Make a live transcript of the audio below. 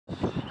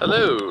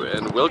Hello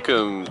and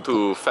welcome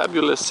to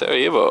fabulous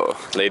Sarajevo,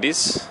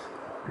 ladies.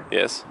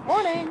 Yes.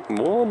 Morning.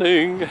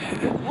 Morning.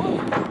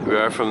 We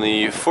are from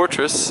the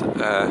fortress,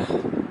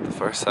 the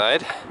far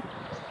side,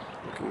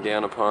 looking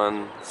down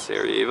upon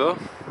Sarajevo.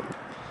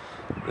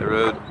 The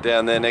road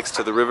down there next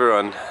to the river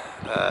on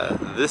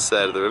this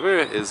side of the river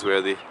is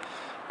where the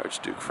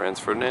Archduke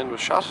Franz Ferdinand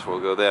was shot. We'll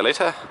go there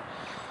later.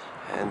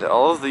 And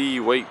all of the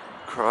white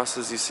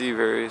crosses you see,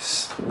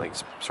 various, like,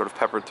 sort of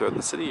peppered throughout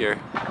the city, are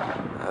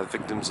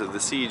victims of the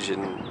siege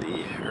in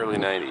the early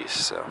 90s.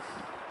 So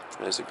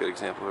there's a good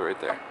example right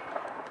there.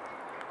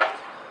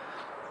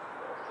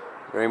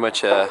 Very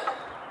much a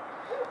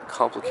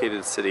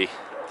complicated city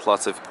with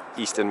lots of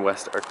east and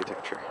west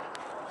architecture.